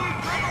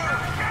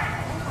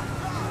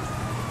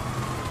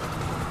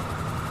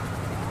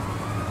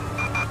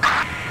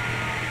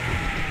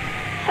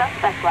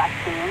 Suspect last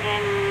seen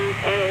in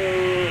a,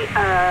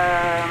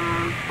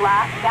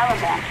 black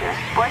Gallivanter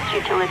sports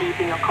utility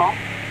vehicle.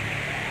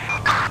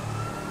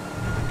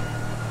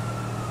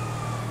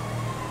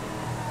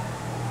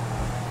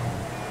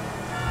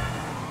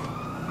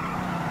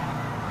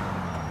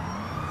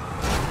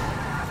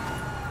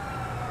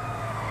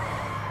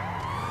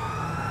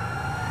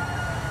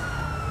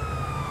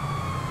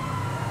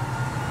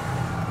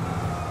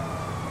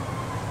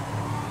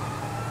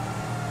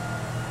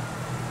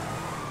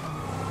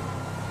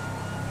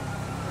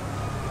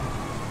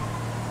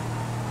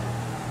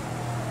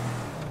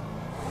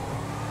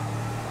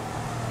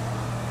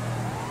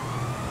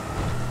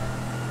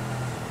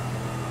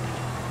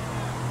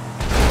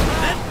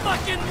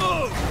 Fucking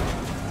move!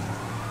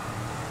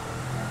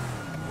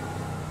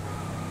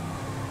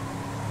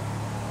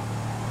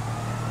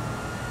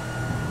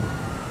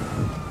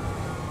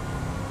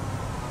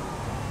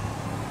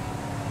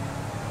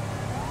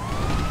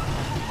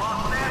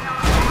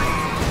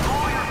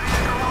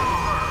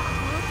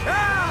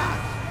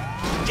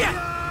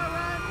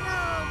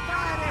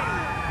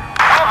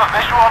 have a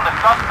visual on the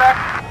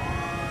suspect?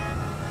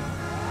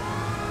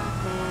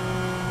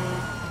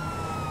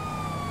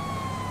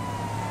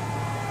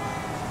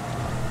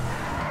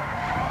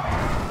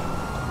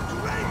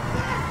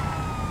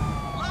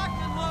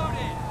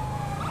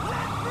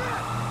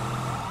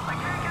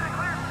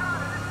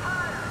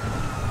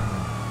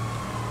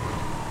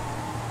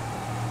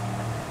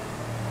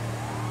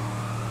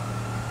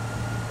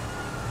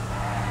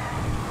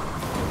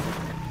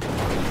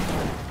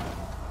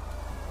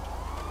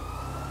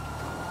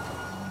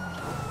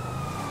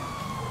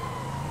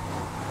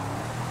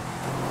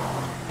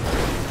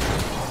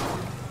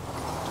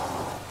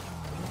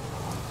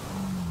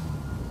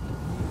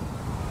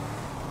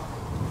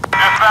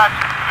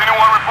 Dispatch, has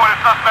anyone reported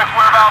suspect's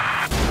whereabouts?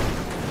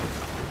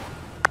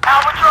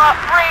 Albatross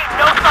 3,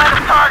 no sign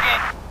of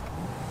target.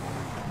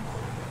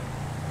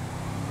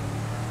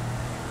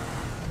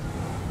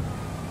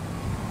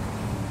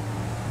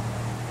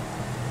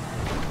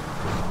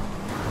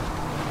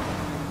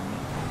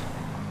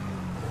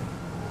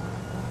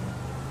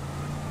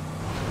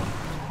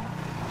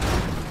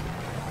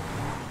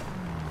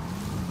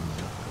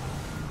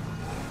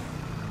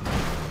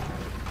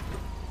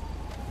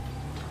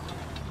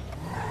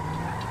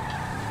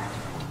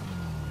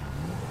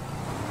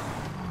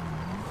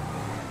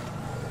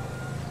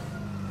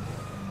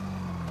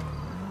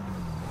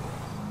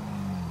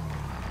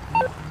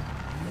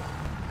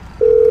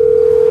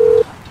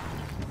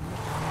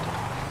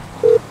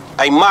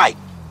 Hey, Mike.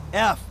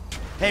 F.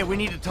 Hey, we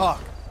need to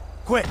talk.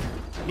 Quick.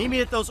 Meet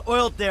me at those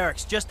oil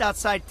derricks just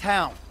outside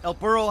town, El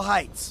Burro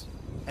Heights.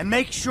 And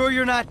make sure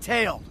you're not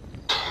tailed.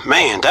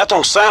 Man, that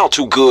don't sound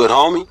too good,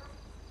 homie.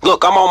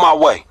 Look, I'm on my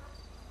way.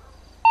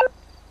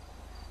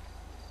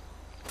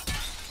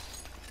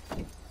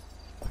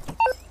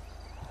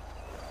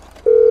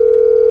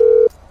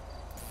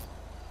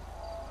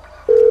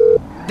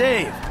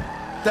 Dave,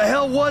 the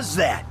hell was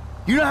that?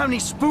 You know how many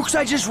spooks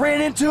I just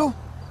ran into?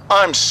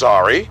 I'm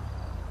sorry.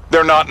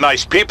 They're not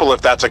nice people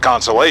if that's a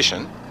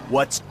consolation.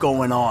 What's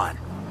going on?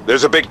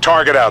 There's a big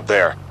target out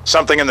there.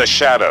 Something in the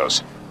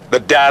shadows. The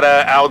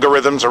data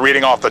algorithms are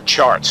reading off the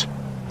charts.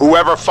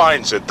 Whoever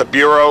finds it, the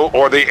Bureau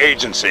or the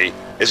agency,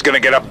 is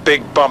gonna get a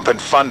big bump in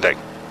funding.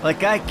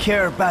 Like I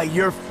care about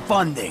your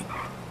funding.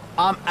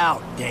 I'm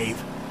out,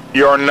 Dave.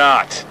 You're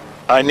not.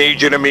 I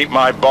need you to meet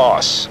my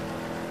boss.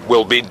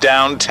 We'll be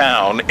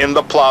downtown in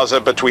the plaza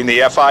between the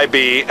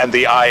FIB and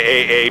the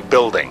IAA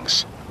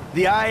buildings.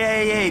 The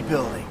IAA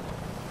building?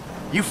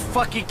 You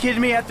fucking kidding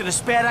me after the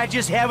spat I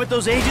just had with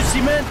those agency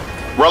men?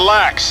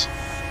 Relax.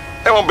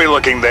 They won't be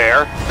looking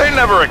there. They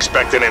never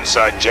expect an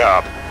inside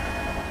job.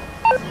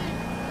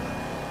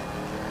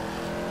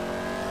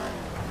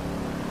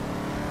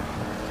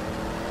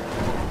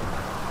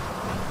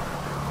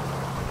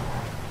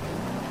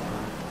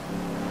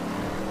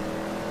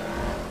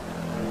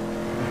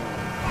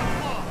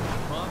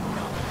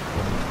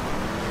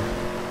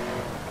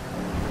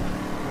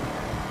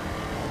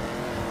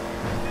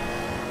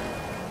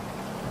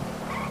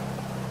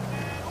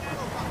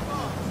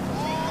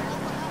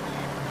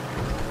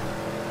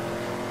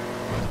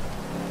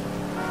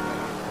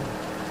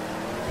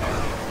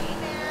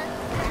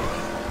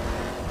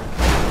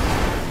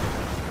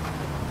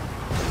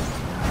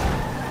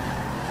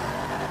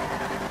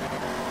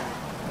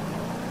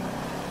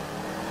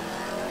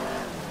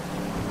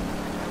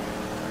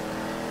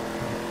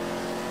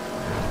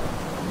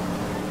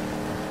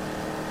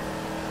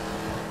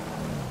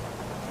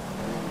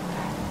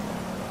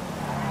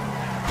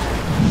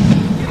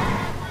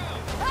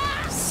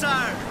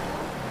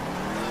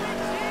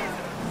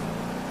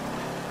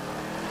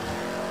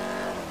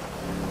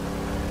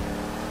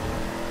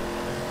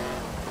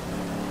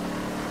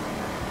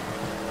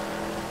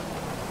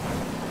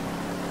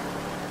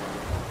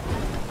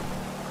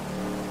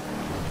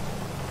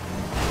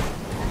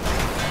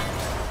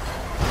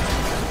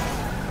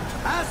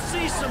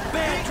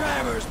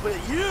 but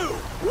you!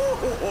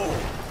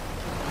 Woo-hoo-hoo.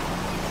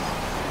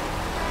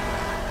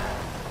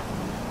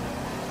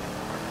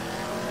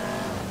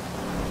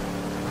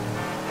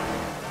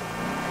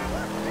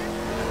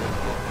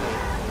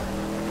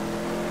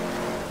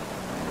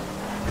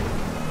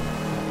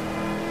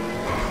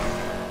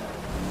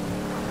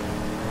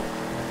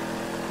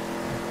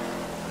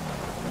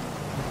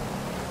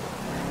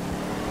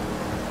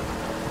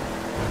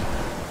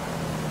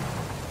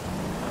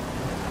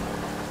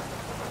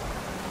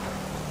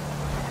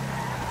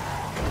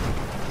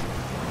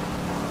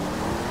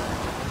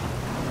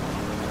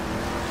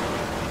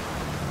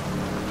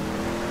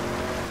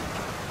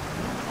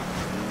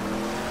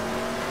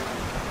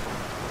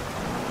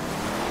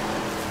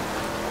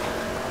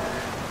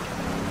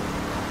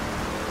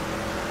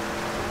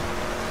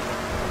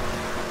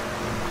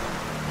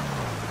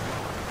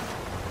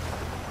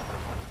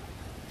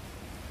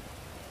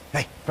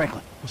 Hey,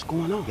 Franklin. What's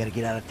going on? You gotta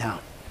get out of town.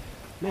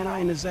 Man,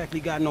 I ain't exactly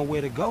got nowhere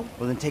to go.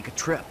 Well, then take a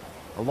trip.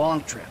 A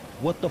long trip.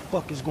 What the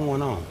fuck is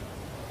going on?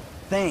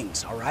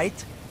 Things, all right?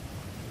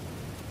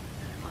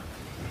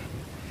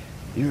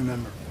 You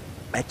remember,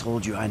 I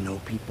told you I know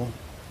people,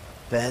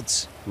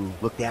 feds, who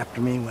looked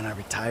after me when I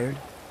retired?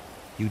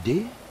 You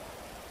did?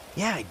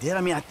 Yeah, I did.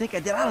 I think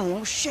I did. I don't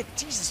know. Shit,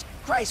 Jesus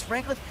Christ,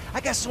 Franklin.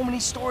 I got so many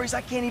stories,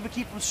 I can't even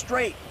keep them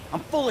straight. I'm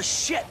full of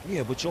shit.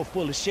 Yeah, but your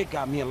full of shit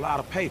got me a lot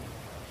of paper.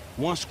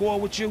 One score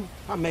with you,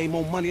 I made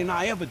more money than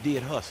I ever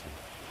did hustling.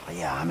 Oh,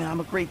 yeah, I'm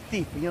a great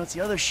thief, but it's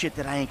the other shit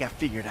that I ain't got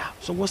figured out.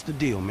 So what's the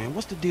deal, man?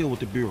 What's the deal with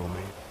the Bureau,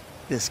 man?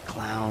 This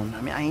clown,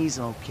 he's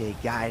an okay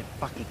guy,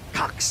 fucking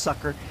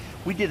cocksucker.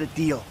 We did a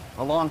deal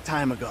a long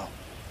time ago.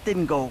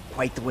 Didn't go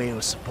quite the way it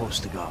was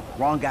supposed to go.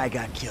 Wrong guy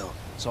got killed,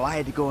 so I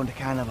had to go into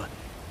kind of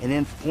an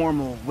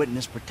informal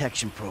witness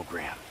protection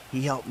program.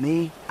 He helped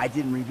me, I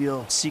didn't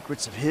reveal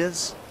secrets of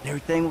his, and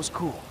everything was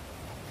cool.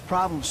 The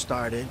problem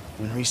started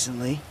when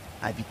recently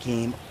I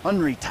became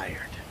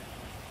unretired.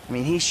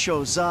 He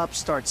shows up,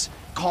 starts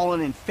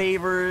calling in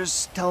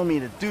favors, telling me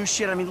to do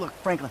shit. Look,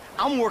 Franklin,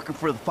 I'm working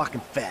for the fucking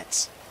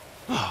feds.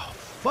 Oh,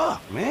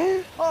 fuck,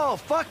 man. Oh,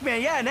 fuck,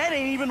 man, yeah, and that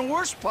ain't even the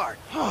worst part.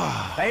 Did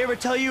I ever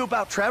tell you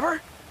about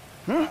Trevor?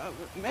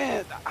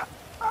 Man,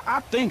 I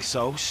think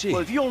so, shit.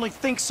 Well, if you only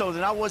think so,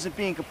 then I wasn't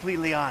being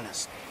completely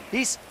honest.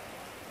 He's,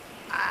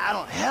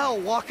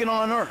 hell walking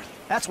on Earth.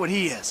 That's what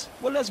he is.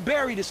 Well, let's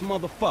bury this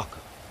motherfucker.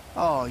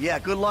 Oh, yeah,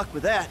 good luck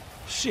with that.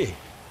 Shit.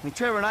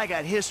 Trevor and I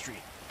got history.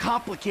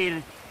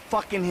 Complicated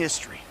fucking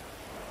history.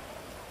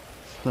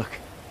 Look,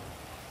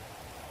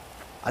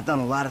 I've done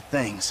a lot of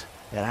things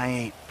that I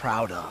ain't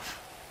proud of.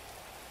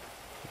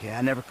 Okay,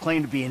 I never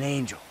claimed to be an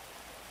angel.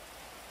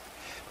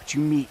 But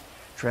you meet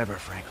Trevor,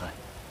 Franklin,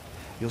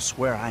 you'll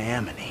swear I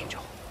am an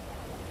angel.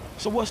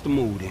 So what's the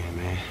mood then,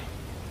 man?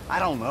 I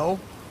don't know.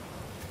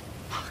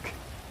 Fuck.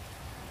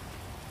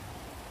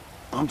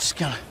 I'm just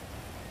gonna,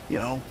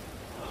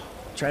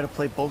 try to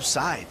play both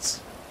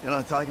sides.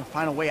 Until I can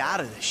find a way out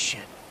of this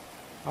shit.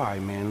 All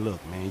right, man,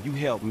 look, man, you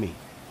help me.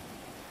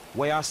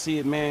 Way I see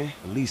it, man,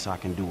 the least I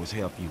can do is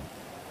help you.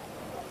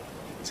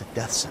 It's a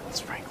death sentence,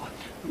 Franklin.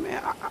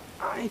 Man,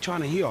 I ain't trying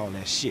to hear all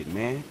that shit,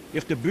 man.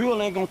 If the Bureau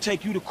ain't gonna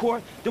take you to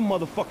court, them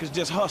motherfuckers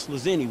just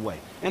hustlers anyway.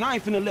 And I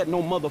ain't finna let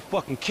no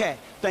motherfucking cat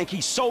think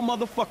he's so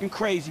motherfucking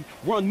crazy,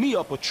 run me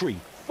up a tree.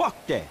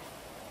 Fuck that.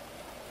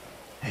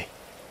 Hey,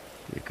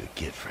 you're a good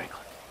kid,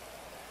 Franklin.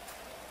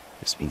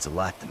 This means a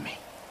lot to me.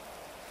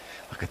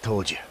 Like I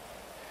told you,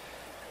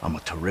 I'm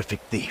a terrific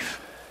thief.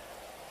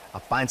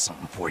 I'll find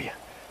something for you.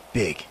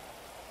 Big.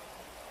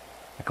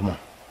 Now, come on.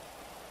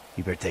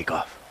 You better take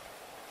off.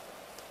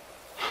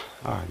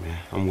 All right, man.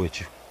 I'm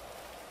with you.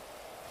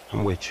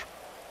 I'm with you.